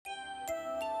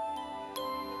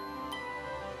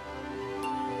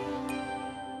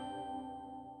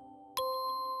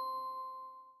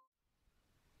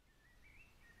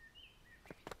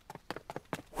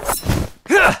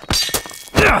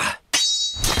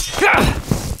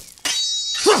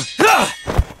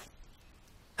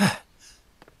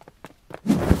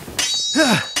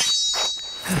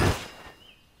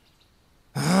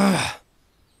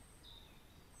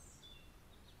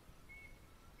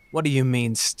What do you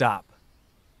mean, stop?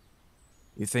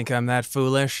 You think I'm that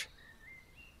foolish?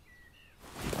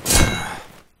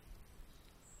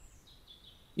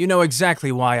 You know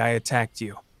exactly why I attacked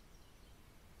you.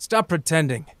 Stop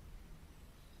pretending.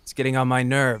 It's getting on my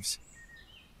nerves.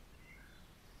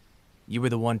 You were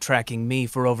the one tracking me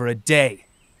for over a day.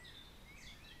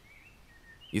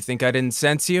 You think I didn't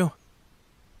sense you?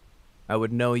 I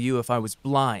would know you if I was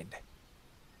blind.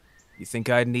 You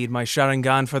think I'd need my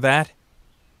Sharingan for that?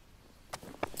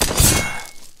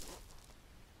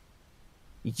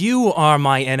 You are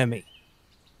my enemy.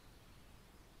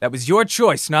 That was your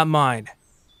choice, not mine.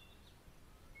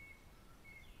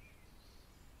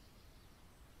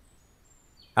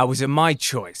 How was it my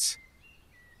choice?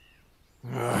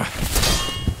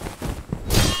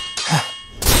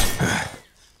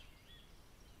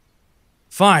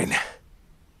 Fine.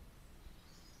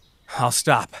 I'll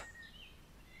stop.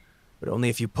 But only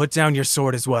if you put down your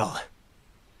sword as well.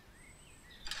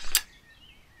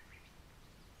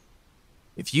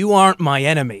 If you aren't my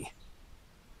enemy,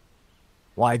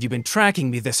 why have you been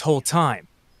tracking me this whole time?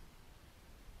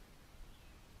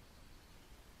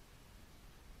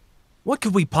 What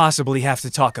could we possibly have to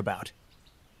talk about?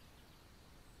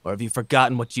 Or have you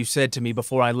forgotten what you said to me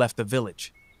before I left the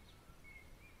village?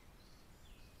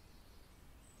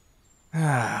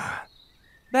 Ah,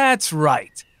 that's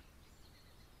right.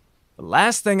 The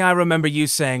last thing I remember you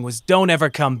saying was, "Don't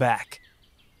ever come back."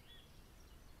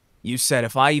 You said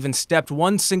if I even stepped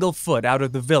one single foot out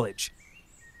of the village,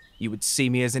 you would see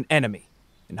me as an enemy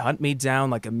and hunt me down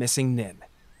like a missing nin.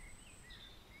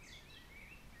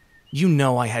 You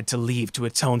know I had to leave to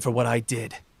atone for what I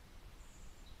did.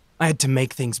 I had to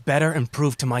make things better and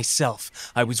prove to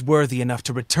myself I was worthy enough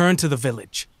to return to the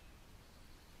village.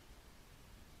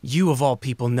 You of all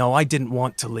people know I didn't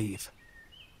want to leave.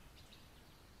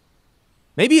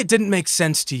 Maybe it didn't make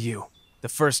sense to you the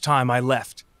first time I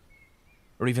left,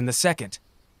 or even the second.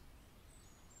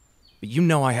 But you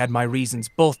know I had my reasons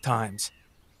both times.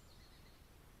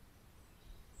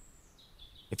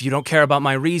 If you don't care about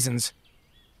my reasons,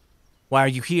 why are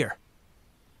you here?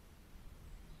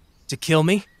 To kill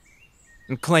me?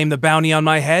 And claim the bounty on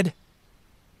my head?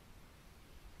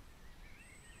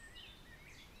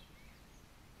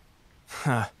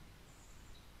 Huh.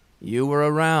 You were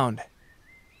around.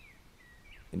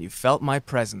 And you felt my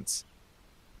presence.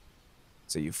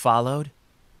 So you followed?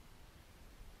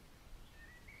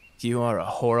 You are a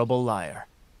horrible liar.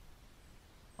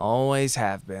 Always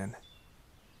have been.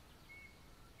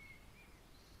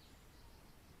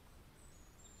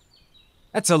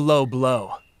 That's a low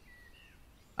blow.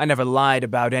 I never lied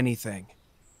about anything.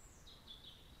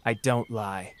 I don't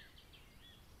lie.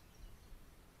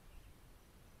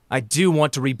 I do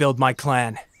want to rebuild my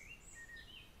clan.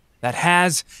 That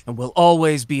has and will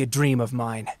always be a dream of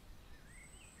mine.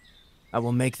 I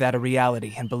will make that a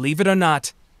reality, and believe it or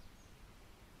not,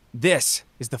 this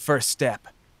is the first step.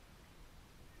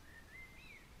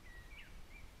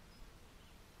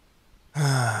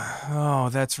 Oh,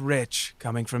 that's rich,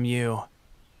 coming from you.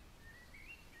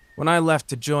 When I left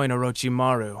to join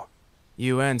Orochimaru,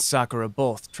 you and Sakura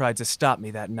both tried to stop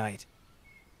me that night.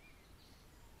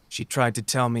 She tried to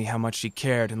tell me how much she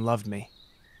cared and loved me,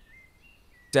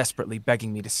 desperately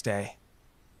begging me to stay.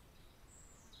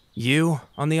 You,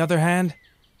 on the other hand,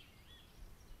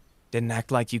 didn't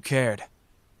act like you cared.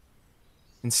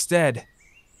 Instead,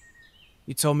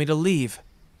 you told me to leave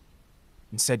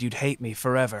and said you'd hate me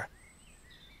forever.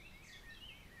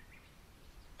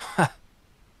 Ha!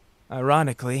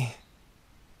 Ironically,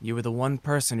 you were the one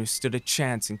person who stood a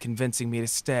chance in convincing me to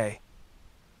stay.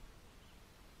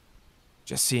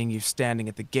 Just seeing you standing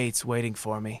at the gates waiting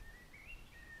for me,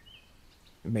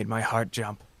 it made my heart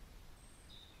jump.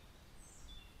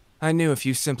 I knew if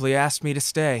you simply asked me to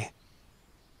stay,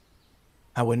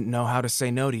 I wouldn't know how to say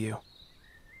no to you.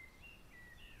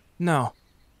 No,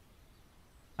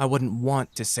 I wouldn't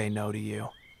want to say no to you.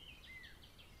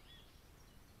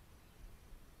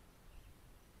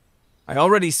 I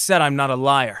already said I'm not a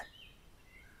liar.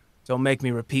 Don't make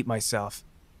me repeat myself.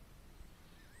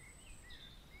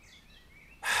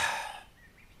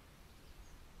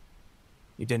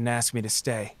 You didn't ask me to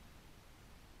stay.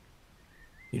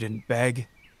 You didn't beg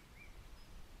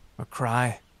or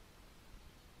cry.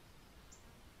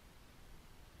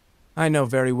 I know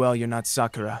very well you're not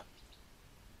Sakura.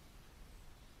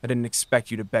 I didn't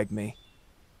expect you to beg me.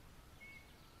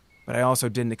 But I also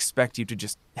didn't expect you to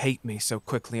just hate me so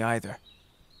quickly either.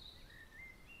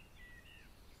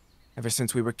 Ever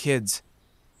since we were kids,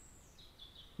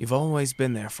 you've always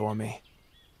been there for me.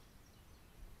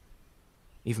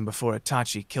 Even before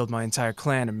Itachi killed my entire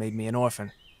clan and made me an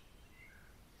orphan.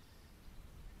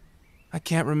 I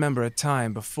can't remember a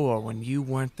time before when you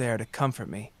weren't there to comfort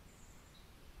me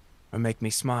or make me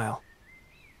smile.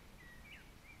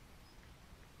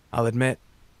 I'll admit,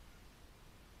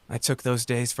 I took those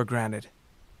days for granted.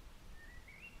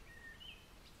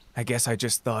 I guess I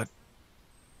just thought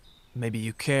maybe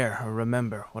you care or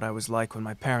remember what I was like when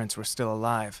my parents were still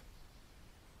alive.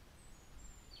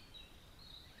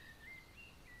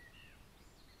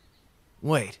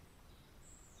 Wait.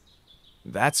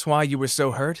 That's why you were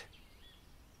so hurt?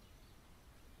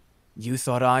 You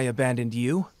thought I abandoned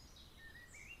you?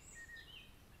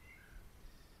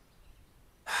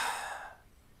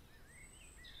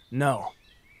 No.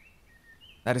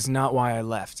 That is not why I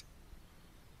left.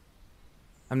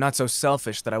 I'm not so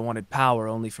selfish that I wanted power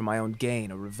only for my own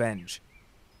gain or revenge.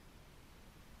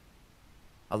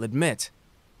 I'll admit,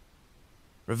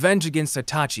 revenge against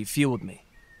Itachi fueled me.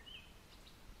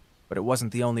 But it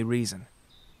wasn't the only reason.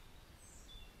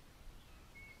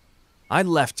 I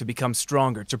left to become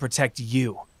stronger, to protect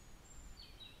you.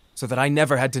 So that I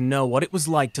never had to know what it was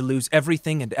like to lose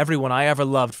everything and everyone I ever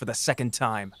loved for the second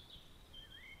time.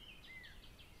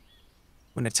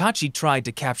 When Itachi tried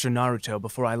to capture Naruto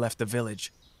before I left the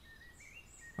village,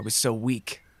 I was so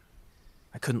weak,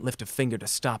 I couldn't lift a finger to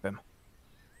stop him.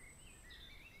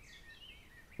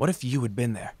 What if you had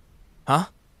been there? Huh?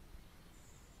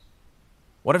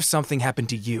 What if something happened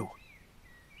to you?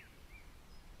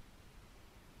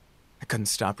 I couldn't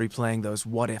stop replaying those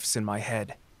what-ifs in my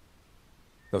head.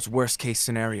 Those worst-case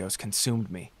scenarios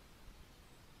consumed me.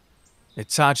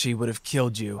 Itachi would have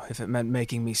killed you if it meant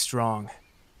making me strong.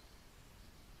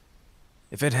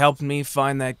 If it helped me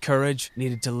find that courage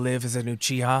needed to live as an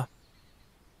Uchiha,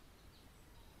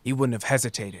 he wouldn't have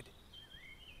hesitated,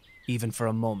 even for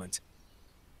a moment.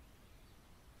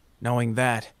 Knowing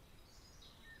that,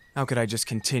 how could I just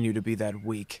continue to be that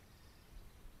weak?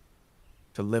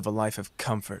 To live a life of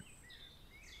comfort,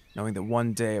 knowing that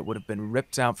one day it would have been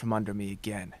ripped out from under me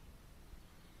again.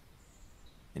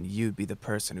 And you'd be the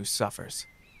person who suffers.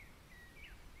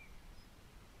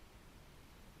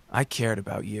 I cared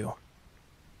about you.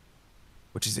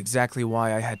 Which is exactly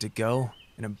why I had to go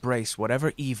and embrace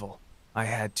whatever evil I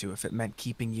had to if it meant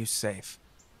keeping you safe.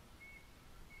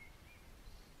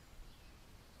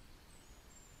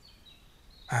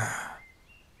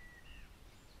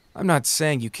 I'm not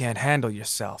saying you can't handle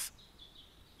yourself.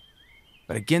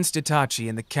 But against Itachi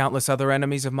and the countless other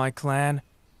enemies of my clan,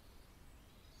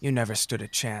 you never stood a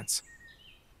chance.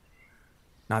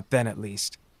 Not then, at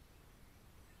least.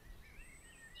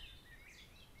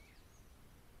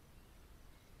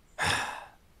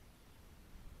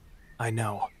 I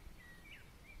know.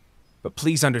 But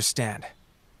please understand.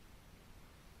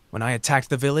 When I attacked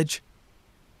the village,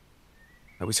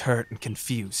 I was hurt and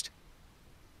confused.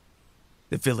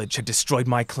 The village had destroyed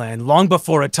my clan long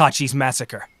before Itachi's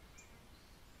massacre.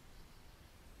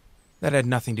 That had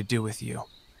nothing to do with you.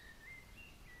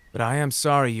 But I am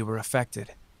sorry you were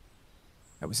affected.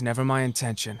 That was never my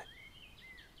intention.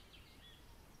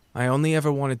 I only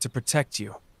ever wanted to protect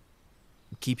you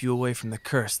and keep you away from the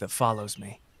curse that follows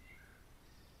me.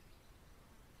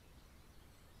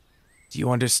 Do you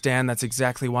understand that's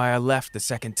exactly why I left the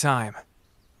second time?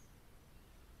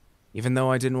 Even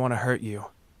though I didn't want to hurt you.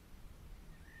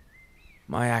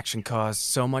 My action caused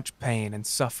so much pain and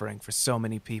suffering for so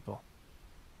many people.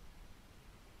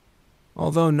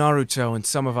 Although Naruto and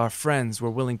some of our friends were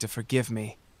willing to forgive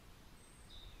me,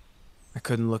 I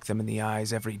couldn't look them in the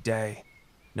eyes every day,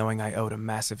 knowing I owed a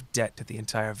massive debt to the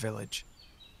entire village.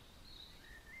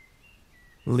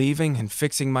 Leaving and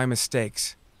fixing my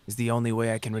mistakes is the only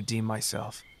way I can redeem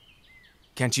myself.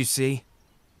 Can't you see?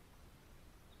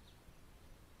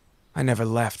 I never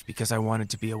left because I wanted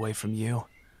to be away from you.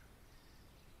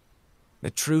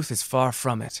 The truth is far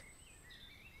from it.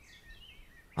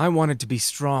 I wanted to be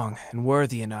strong and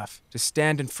worthy enough to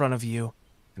stand in front of you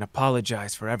and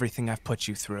apologize for everything I've put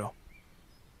you through.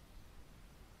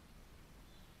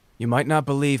 You might not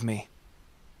believe me,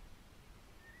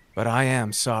 but I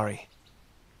am sorry.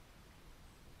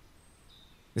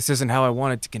 This isn't how I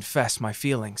wanted to confess my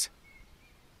feelings.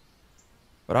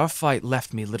 But our fight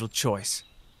left me little choice.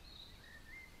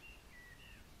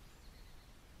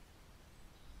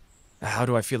 How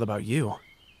do I feel about you?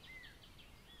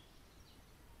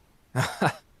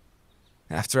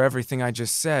 After everything I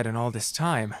just said and all this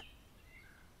time,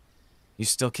 you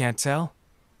still can't tell?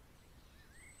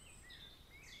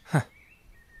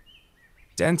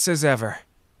 Dense as ever.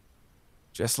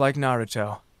 Just like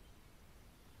Naruto.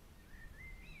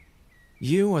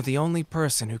 You are the only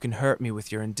person who can hurt me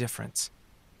with your indifference.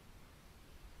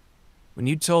 When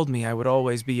you told me I would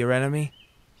always be your enemy,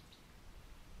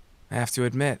 I have to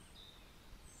admit,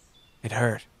 it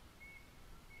hurt.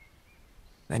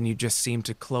 Then you just seemed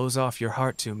to close off your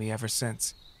heart to me ever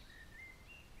since.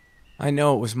 I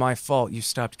know it was my fault you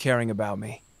stopped caring about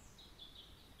me.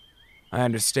 I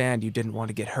understand you didn't want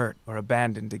to get hurt or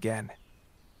abandoned again.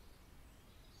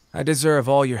 I deserve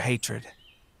all your hatred.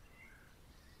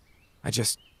 I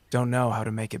just don't know how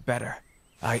to make it better.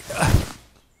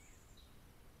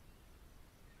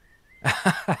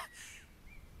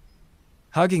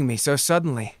 Hugging me so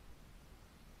suddenly.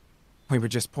 We were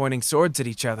just pointing swords at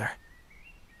each other.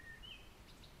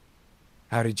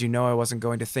 How did you know I wasn't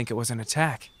going to think it was an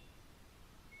attack?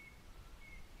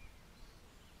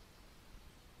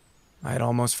 I had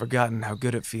almost forgotten how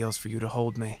good it feels for you to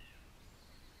hold me.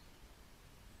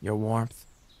 Your warmth.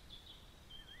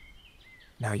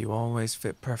 Now you always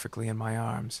fit perfectly in my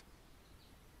arms.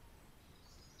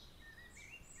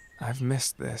 I've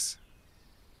missed this.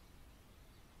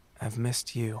 I've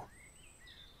missed you.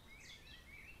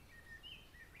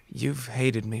 You've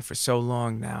hated me for so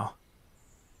long now.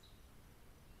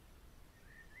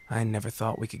 I never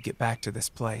thought we could get back to this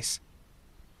place,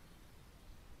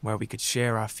 where we could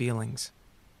share our feelings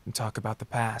and talk about the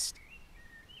past.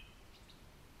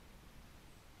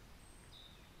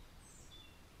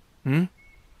 You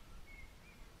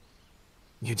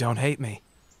don't hate me.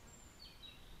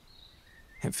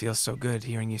 It feels so good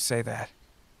hearing you say that.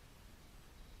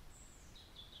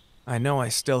 I know I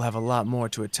still have a lot more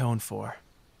to atone for.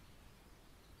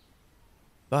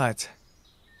 But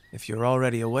if you're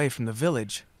already away from the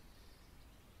village,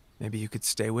 maybe you could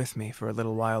stay with me for a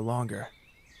little while longer.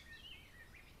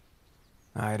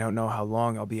 I don't know how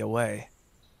long I'll be away,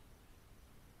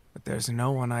 but there's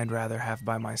no one I'd rather have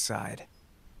by my side.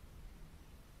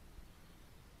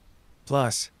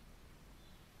 Plus,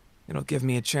 it'll give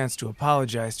me a chance to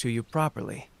apologize to you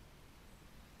properly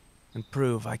and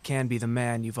prove I can be the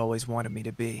man you've always wanted me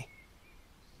to be.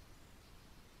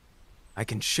 I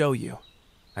can show you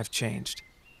I've changed.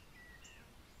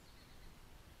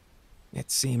 It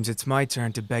seems it's my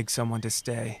turn to beg someone to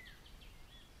stay.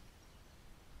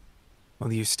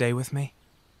 Will you stay with me?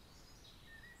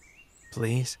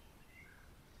 Please?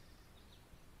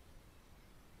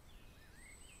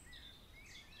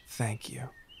 Thank you.